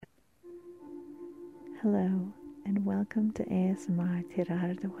Hello, and welcome to ASMR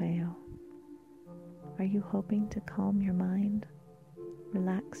Tirar de Huevo. Are you hoping to calm your mind,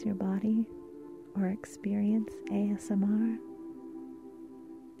 relax your body, or experience ASMR?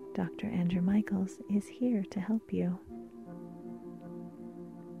 Dr. Andrew Michaels is here to help you.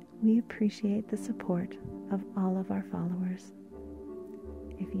 We appreciate the support of all of our followers.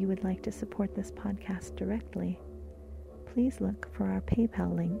 If you would like to support this podcast directly, please look for our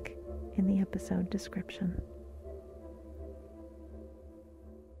PayPal link in the episode description.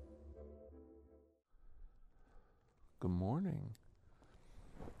 Good morning.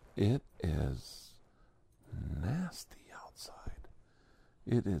 It is nasty outside.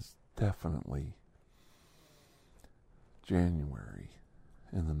 It is definitely January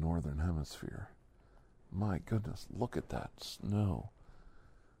in the northern hemisphere. My goodness, look at that snow.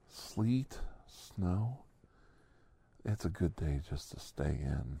 Sleet, snow. It's a good day just to stay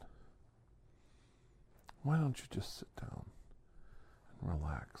in. Why don't you just sit down and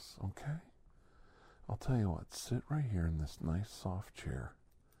relax, okay? I'll tell you what, sit right here in this nice soft chair,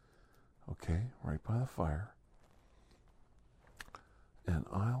 okay, right by the fire, and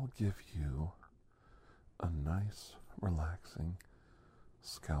I'll give you a nice, relaxing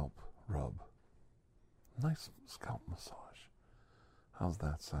scalp rub. Nice scalp massage. How's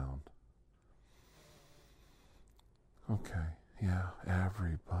that sound? Okay, yeah,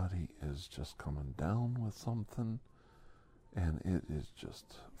 everybody is just coming down with something, and it is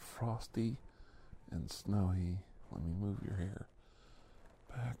just frosty and snowy. Let me move your hair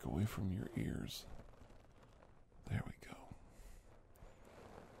back away from your ears. There we go.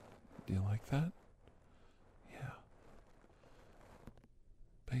 Do you like that? Yeah.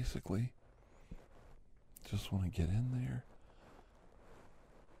 Basically, just want to get in there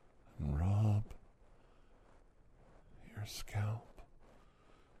and rub your scalp.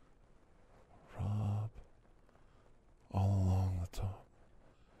 Rub all along the top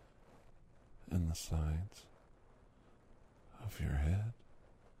and the sides of your head.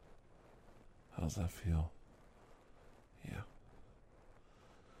 How's that feel? Yeah.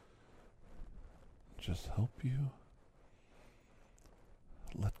 Just help you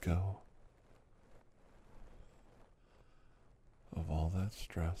let go of all that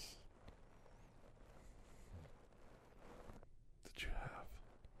stress that you have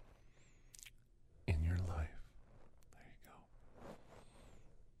in your life. There you go.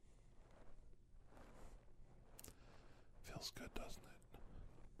 Feels good, doesn't it?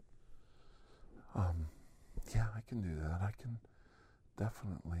 Yeah, I can do that. I can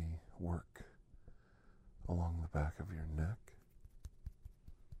definitely work along the back of your neck.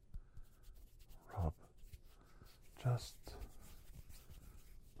 Rub just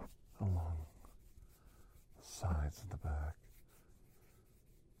along the sides of the back.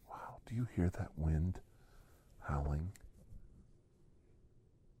 Wow, do you hear that wind howling?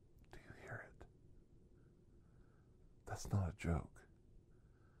 Do you hear it? That's not a joke.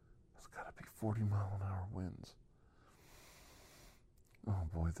 It's gotta be 40-mile-an-hour winds. Oh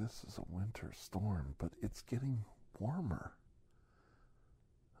boy, this is a winter storm, but it's getting warmer.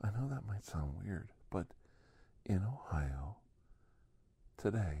 I know that might sound weird, but in Ohio,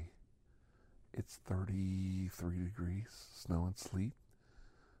 today, it's 33 degrees, snow and sleet,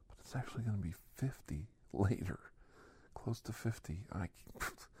 but it's actually going to be 50 later, close to 50. I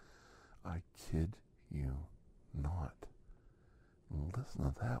kid you not. Listen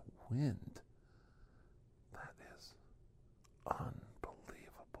to that wind. That is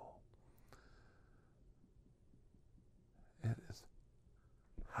unbelievable. It is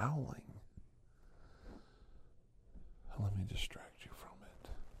howling. Let me distract you from it.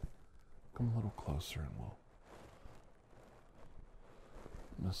 Come a little closer and we'll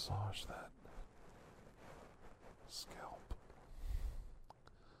massage that scalp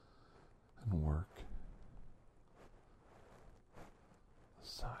and work the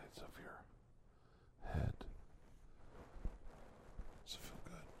sides of your head. Does it feel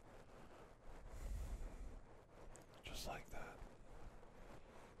good? Just like that.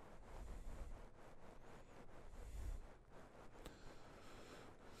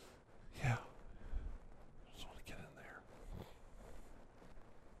 Yeah. Just want to get in there.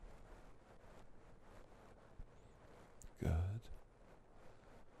 Good.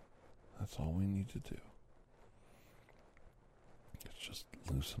 That's all we need to do. Let's just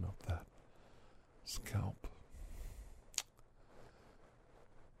loosen up that scalp.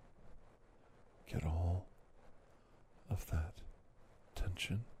 Get all of that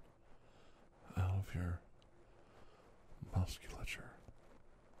tension out of your musculature.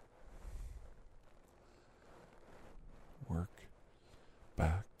 Work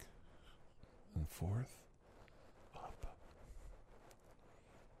back and forth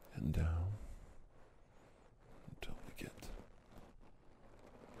and down until we get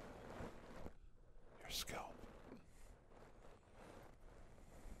your scalp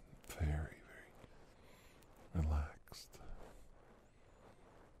very, very relaxed.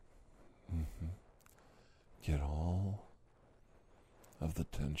 Get all of the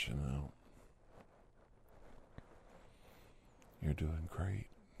tension out. You're doing great.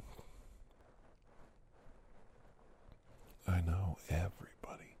 I know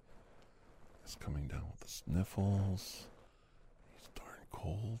everybody is coming down with the sniffles, these darn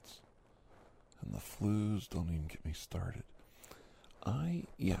colds, and the flus. Don't even get me started.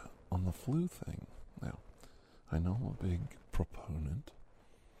 On the flu thing. Now, I know I'm a big proponent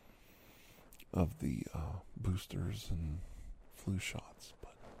of the boosters and flu shots,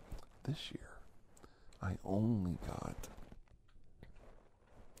 but this year I only got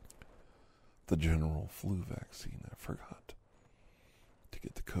the general flu vaccine. I forgot to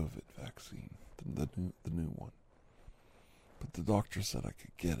get the COVID vaccine, the new one. But the doctor said I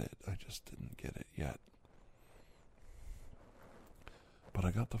could get it. I just didn't get it yet. But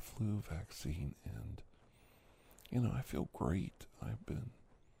I got the flu vaccine, and I feel great. I've been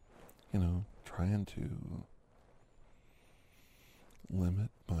trying to limit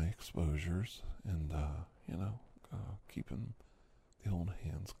my exposures and keeping the old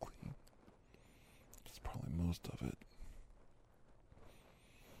hands clean. That's probably most of it.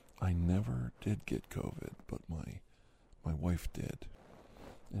 I never did get COVID, but my wife did,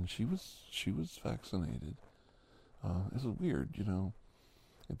 and she was vaccinated. It's weird,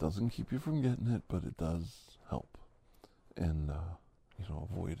 It doesn't keep you from getting it, but it does help, and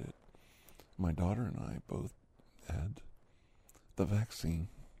avoid it. My daughter and I both had the vaccine,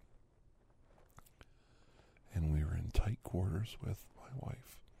 and we were in tight quarters with my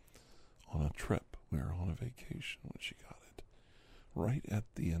wife on a trip. We were on a vacation when she got it. Right at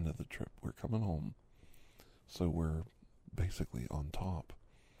the end of the trip, we're coming home, so we're basically on top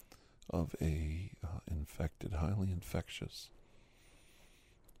of a infected, highly infectious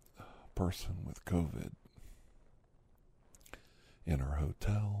person with COVID in our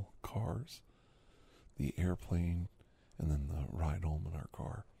hotel, cars, the airplane, and then the ride home in our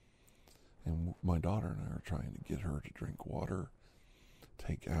car. And my daughter and I are trying to get her to drink water,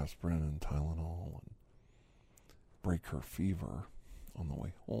 take aspirin and Tylenol, and break her fever on the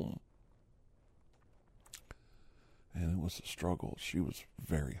way home. And it was a struggle. She was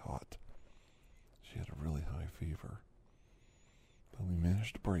very hot. She had a really high fever. But we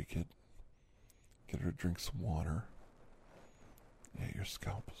managed to break it, get her to drink some water. Yeah, your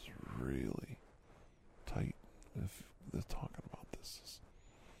scalp is really tight. If they're talking about this is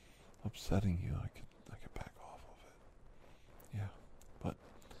upsetting you, I could back off of it. Yeah, but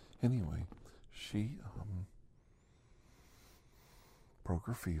anyway, she broke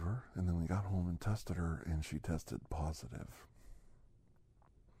her fever, and then we got home and tested her, and she tested positive.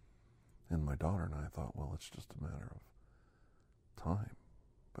 And my daughter and I thought, well, it's just a matter of time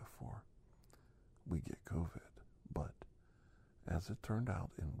before we get COVID. But as it turned out,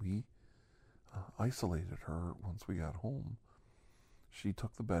 and we isolated her once we got home, she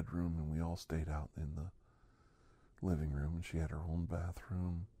took the bedroom, and we all stayed out in the living room, and she had her own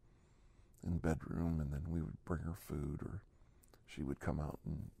bathroom and bedroom, and then we would bring her food, or she would come out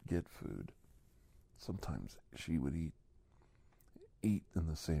and get food. Sometimes she would eat in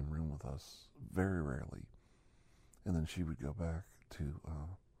the same room with us, very rarely. And then she would go back to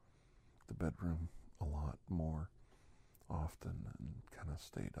the bedroom a lot more often and kind of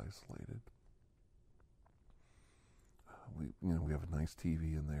stayed isolated. We have a nice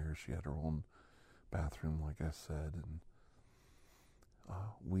TV in there. She had her own bathroom, like I said, and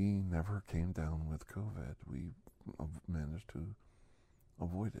we never came down with COVID. We managed to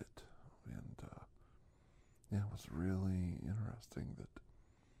avoid it, and it was really interesting that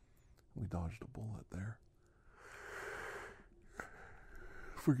we dodged a bullet there.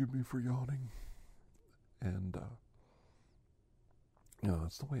 Forgive me for yawning. And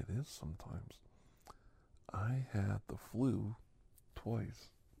that's the way it is sometimes. I had the flu twice,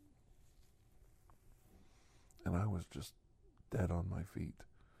 and I was just dead on my feet,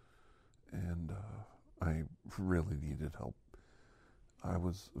 and I really needed help. I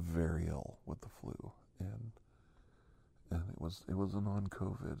was very ill with the flu, and it was a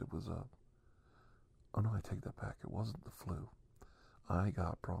non-COVID. It was oh no, I take that back. It wasn't the flu. I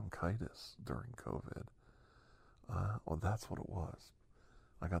got bronchitis during COVID. Well, that's what it was.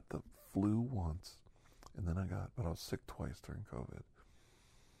 I got the flu once, and then but I was sick twice during COVID.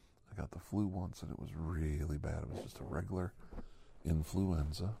 I got the flu once, and it was really bad. It was just a regular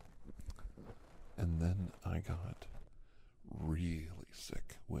influenza. And then I got really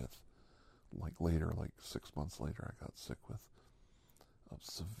sick with, like later, like 6 months later, I got sick with a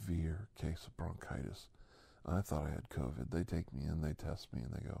severe case of bronchitis. I thought I had COVID. They take me in, they test me,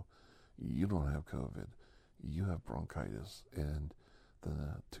 and they go, you don't have COVID. You have bronchitis, and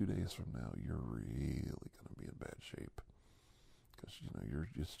then 2 days from now, you're really going to be in bad shape because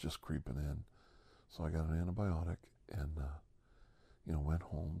it's just creeping in. So I got an antibiotic and went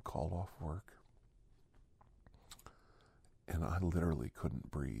home, called off work, and I literally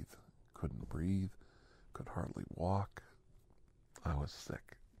couldn't breathe, could hardly walk. I was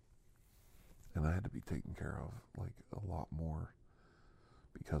sick, and I had to be taken care of like a lot more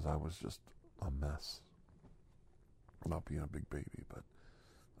because I was just a mess. Not being a big baby, but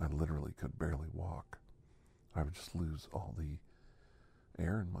I literally could barely walk. I would just lose all the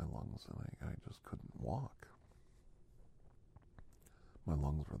air in my lungs, and I just couldn't walk. My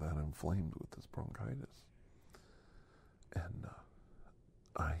lungs were that inflamed with this bronchitis. And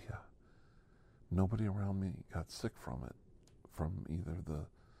nobody around me got sick from it, from either the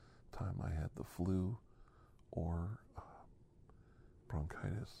time I had the flu or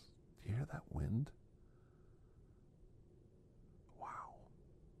bronchitis. Do you hear that wind? Wow.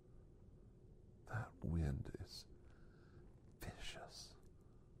 That wind is vicious.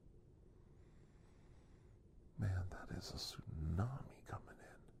 Man, that is a tsunami coming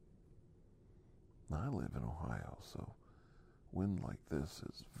in. Now, I live in Ohio, so wind like this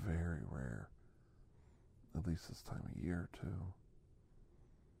is very rare, at least this time of year, too.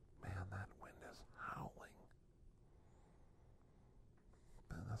 Man, that wind is howling.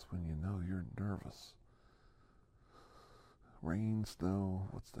 And that's when you know you're nervous. Rain, snow,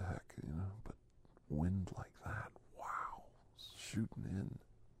 what's the heck, but wind like that, wow, shooting in.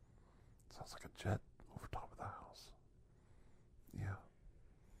 Sounds like a jet over top of the house. Yeah.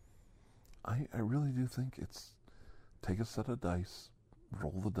 I really do think it's take a set of dice,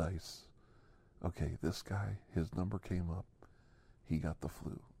 roll the dice. Okay, this guy, his number came up. He got the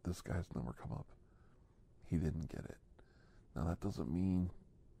flu. This guy's number come up. He didn't get it. Now that doesn't mean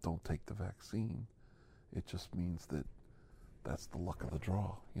don't take the vaccine. It just means that that's the luck of the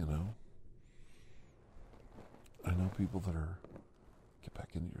draw, I know people that are, get back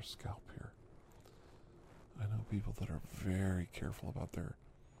into your scalp here. I know people that are very careful about their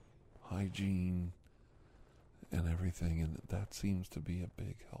hygiene and everything, and that seems to be a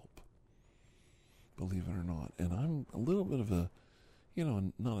big help, believe it or not. And I'm a little bit of a,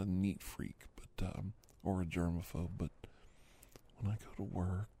 not a neat freak, but or a germaphobe, but when I go to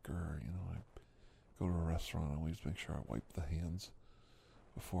work or, I go to a restaurant, I always make sure I wipe the hands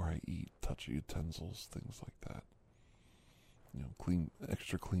before I eat, touch utensils, things like that. Clean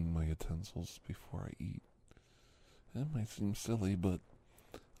my utensils before I eat. It might seem silly, but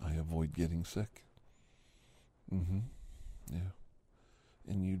I avoid getting sick. Yeah.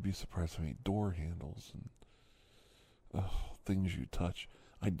 And you'd be surprised how many door handles and things you touch.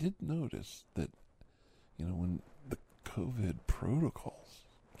 I did notice that, when the COVID protocols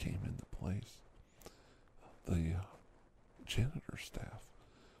came into place, the janitor staff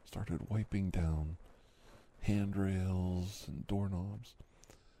started wiping down handrails and doorknobs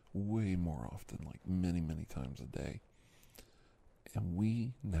way more often, like many, many times a day. And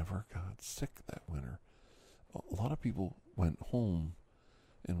we never got sick that winter. A lot of people went home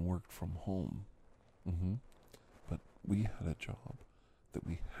and worked from home. But we had a job that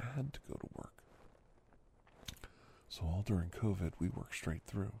we had to go to work. So all during COVID, we worked straight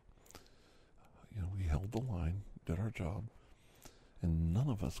through. We held the line, did our job, and none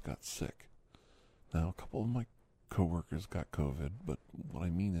of us got sick. Now, a couple of my coworkers got COVID, but what I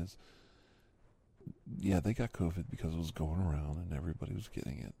mean is, yeah, they got COVID because it was going around and everybody was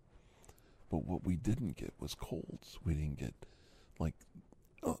getting it. But what we didn't get was colds. We didn't get,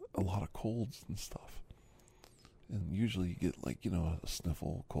 a lot of colds and stuff. And usually you get, a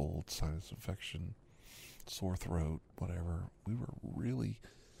sniffle, cold, sinus infection, sore throat, whatever. We were really,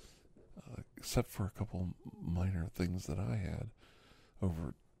 except for a couple minor things that I had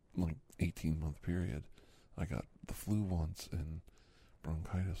over, 18-month period. I got the flu once and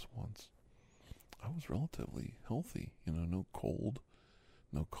bronchitis once. I was relatively healthy, no cold,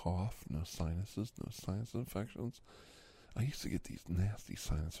 no cough, no sinuses, no sinus infections. I used to get these nasty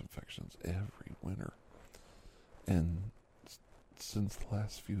sinus infections every winter. And since the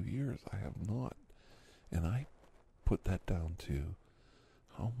last few years, I have not. And I put that down to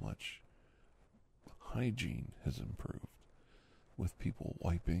how much hygiene has improved with people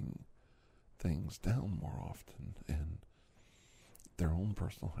wiping things down more often and their own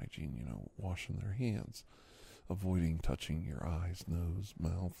personal hygiene, washing their hands, avoiding touching your eyes, nose,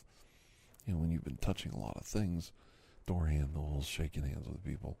 mouth. When you've been touching a lot of things, door handles, shaking hands with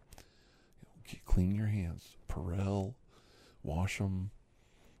people. Clean your hands. Perel, wash them,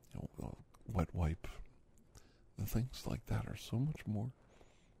 wet wipe. The things like that are so much more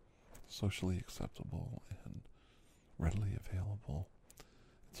socially acceptable and readily available.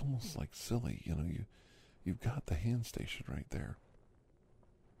 It's almost like silly, you've got the hand station right there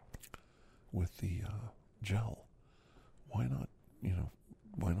with the gel. Why not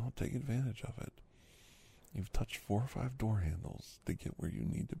take advantage of it? You've touched 4 or 5 door handles to get where you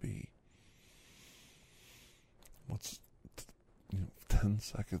need to be. What's 10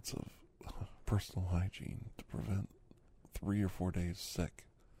 seconds of personal hygiene to prevent 3 or 4 days sick,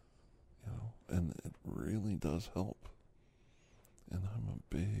 and it really does help. And I'm a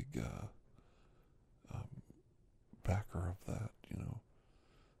big backer of that.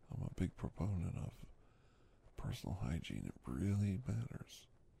 I'm a big proponent of personal hygiene. It really matters.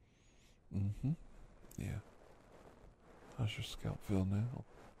 Yeah. How's your scalp feel now?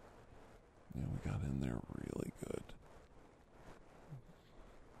 Yeah, we got in there really good.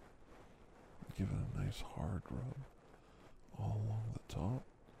 Give it a nice hard rub all along the top.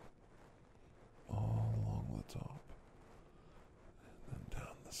 All along the top. And then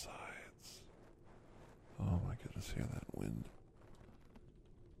down the sides. Oh my goodness, hear that wind?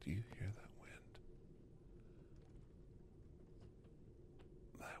 Do you hear that wind?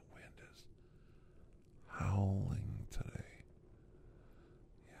 That wind is howling today.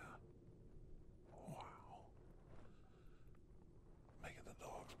 Yeah. Wow. Making the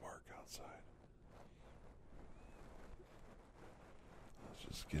dogs bark outside. Let's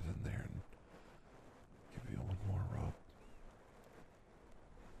just get in there and give you one more rub.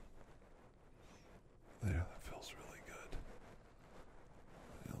 There, that feels really good.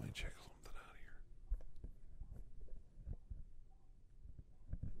 Let me check something out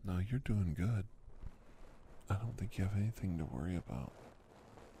here. No, you're doing good. I don't think you have anything to worry about.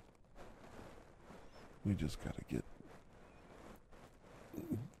 We just gotta get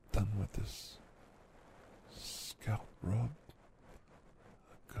done with this scalp rub.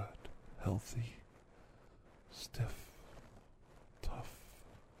 A good, healthy, stiff, tough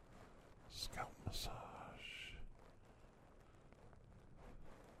scalp massage.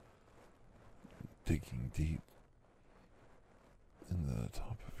 Digging deep into the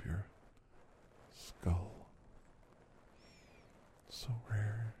top of your skull. So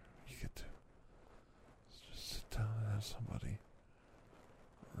rare you get to just sit down and have somebody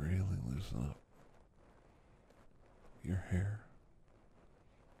really loosen up your hair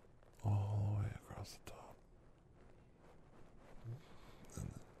all the way across the top and then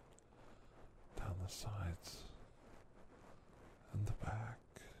down the sides and the back.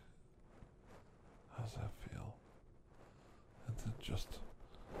 How's that feel? And then just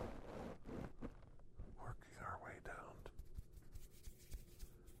working our way down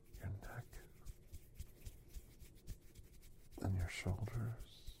your neck and your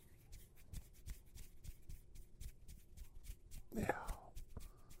shoulders. Yeah.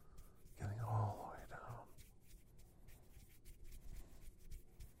 Getting all the way down.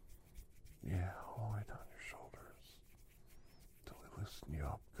 Yeah, all the way down your shoulders. Till we loosen you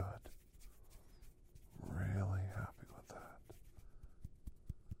up good. Really happy with that.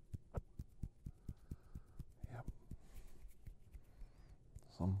 Yep.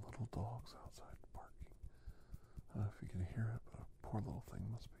 Some little dog's outside barking. I don't know if you can hear it, but a poor little thing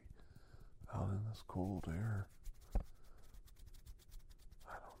must be out in this cold air.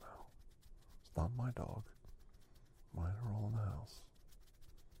 I don't know. It's not my dog. Mine are all in the house.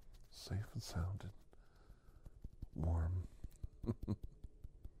 Safe and sound and warm.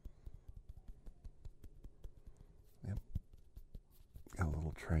 Yep. Got a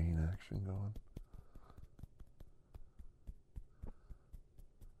little train action going.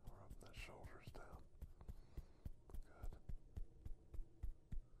 Rub the shoulders down.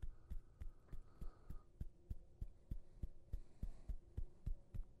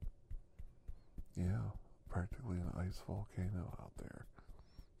 Good. Yeah, practically an ice volcano out there.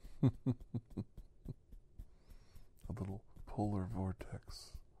 A little polar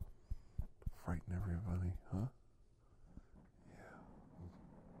vortex to frighten everybody, huh? Yeah.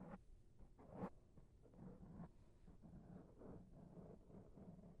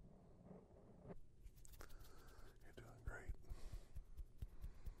 You're doing great.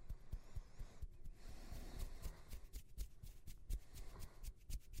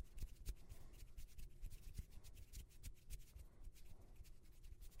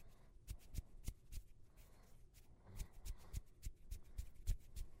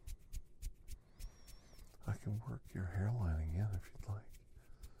 I can work your hairline again if you'd like.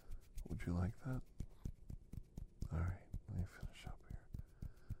 Would you like that? Alright.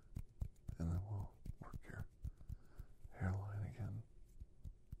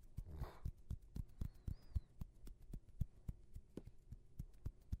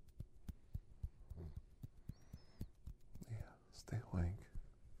 Stay awake.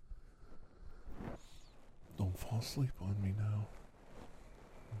 Don't fall asleep on me now.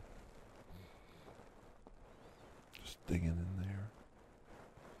 Just digging in there.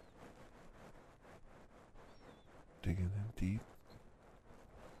 Digging in deep.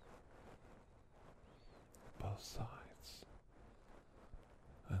 Both sides.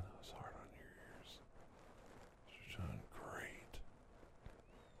 I know it's hard on your ears. You're doing great.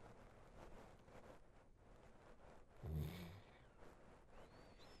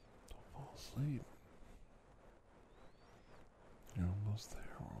 Don't fall asleep. You're almost there.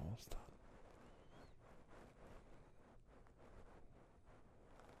 We're almost done.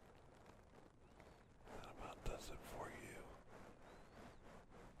 That about does it for you.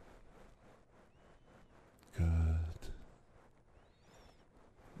 Good.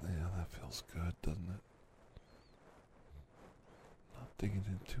 Yeah, that feels good, doesn't it? Not digging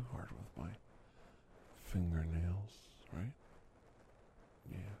in too hard with my fingernails, right?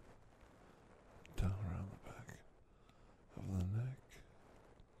 Yeah. Down around the back of the neck.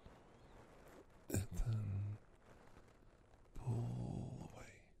 And then pull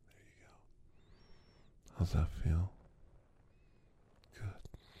away. There you go. How's that feel? Good.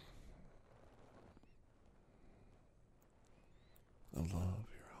 I love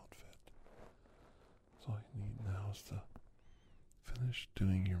your outfit. So all you need now is to finish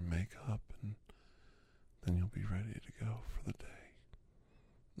doing your makeup, and then you'll be ready to go for the day.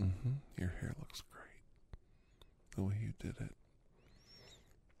 Your hair looks great. The way you did it.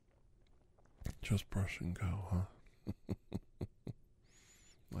 Just brush and go, huh?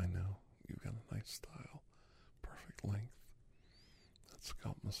 I know. You've got a nice style. Perfect length. That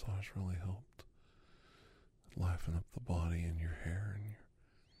scalp massage really helped liven up the body and your hair, and you're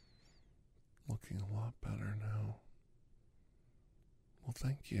looking a lot better now. Well,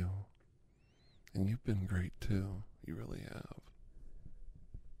 thank you. And you've been great too. You really have.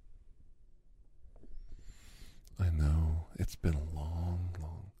 I know. It's been a long,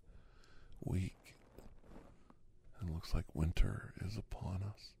 long week. And it looks like winter is upon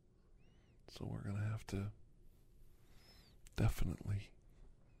us. So we're going to have to definitely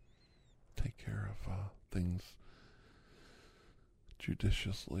take care of things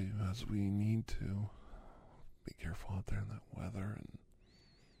judiciously as we need to. Be careful out there in that weather and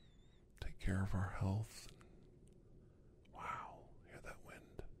take care of our health. Wow, hear that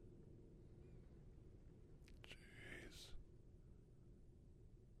wind. Jeez.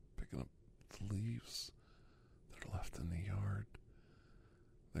 Picking up the leaves that are left in the yard.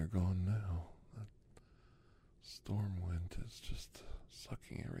 They're gone now. That storm wind is just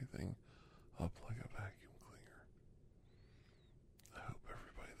sucking everything up like a vacuum cleaner. I hope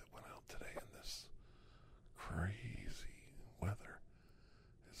everybody that went out today in this crazy weather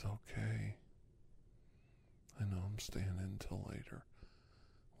is okay. I know I'm staying in till later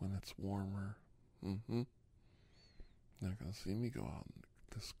when it's warmer. Not gonna see me go out in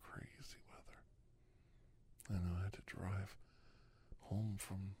this crazy weather. I know I had to drive home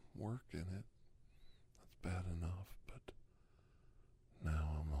from work in it. That's bad enough, but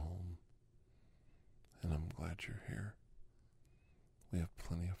now I'm home. And I'm glad you're here. We have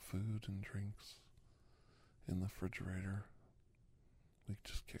plenty of food and drinks in the refrigerator. We can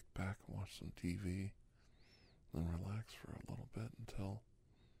just kick back and watch some TV and relax for a little bit until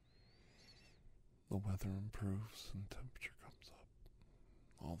the weather improves and temperature comes up.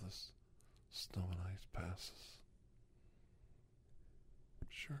 All this snow and ice passes.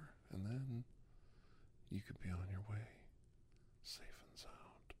 Sure, and then you could be on your way, safe and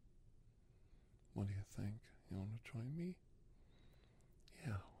sound. What do you think? You want to join me?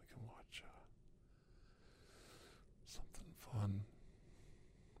 Yeah, we can watch something fun.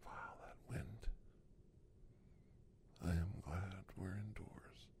 Wow, that wind. I am glad we're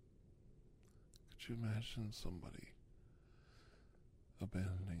indoors. Could you imagine somebody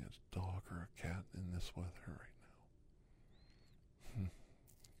abandoning a dog or a cat in this weather right now?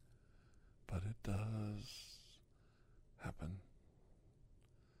 But it does happen.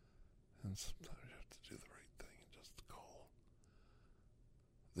 And sometimes you have to do the right thing and just call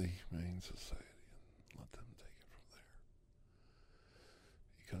the Humane Society and let them take it from there.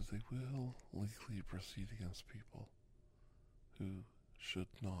 Because they will legally proceed against people who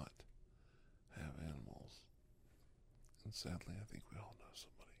should not have animals. And sadly, I think we all know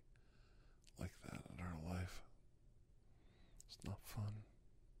somebody like that in our life. It's not fun.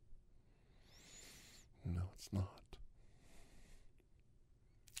 No, it's not.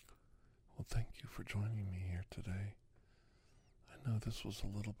 Well, thank you for joining me here today. I know this was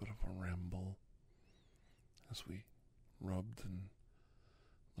a little bit of a ramble as we rubbed and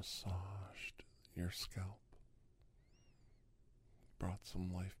massaged your scalp. brought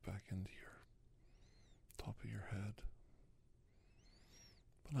some life back into your top of your head.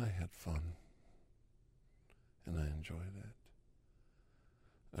 But I had fun, and I enjoyed it.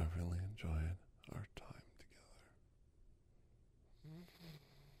 I really enjoyed our time together.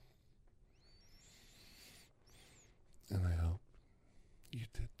 And I hope you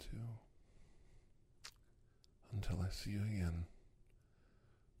did too. Until I see you again,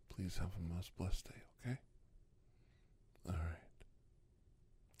 please have a most blessed day, okay? All right.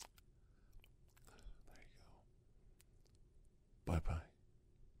 There you go. Bye-bye.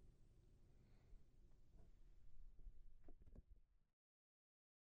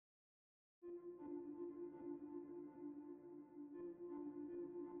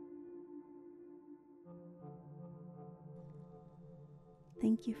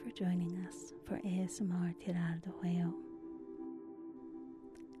 Thank you for joining us for ASMR Tirar de Juego.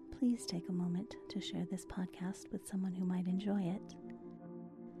 Please take a moment to share this podcast with someone who might enjoy it,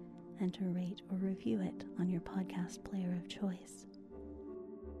 and to rate or review it on your podcast player of choice.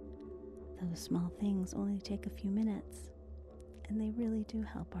 Those small things only take a few minutes, and they really do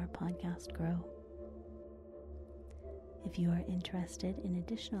help our podcast grow. If you are interested in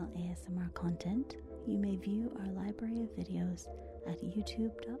additional ASMR content, you may view our library of videos at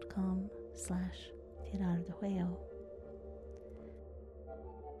youtube.com/Tirar de Juego.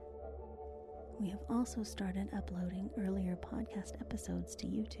 We have also started uploading earlier podcast episodes to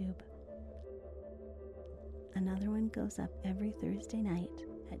YouTube. Another one goes up every Thursday night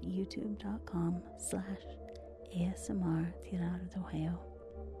at youtube.com/ASMR Tirar de Juego.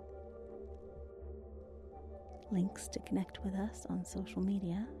 Links to connect with us on social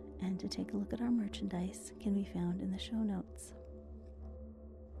media and to take a look at our merchandise can be found in the show notes.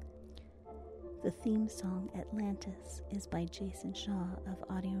 The theme song Atlantis is by Jason Shaw of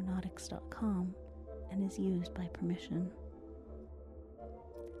Audionautics.com and is used by permission.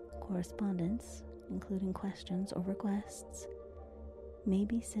 Correspondence, including questions or requests, may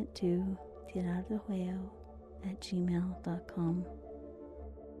be sent to tirardejuego@gmail.com.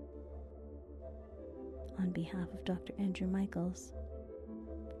 On behalf of Dr. Andrew Michaels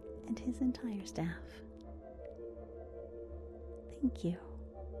and his entire staff, thank you.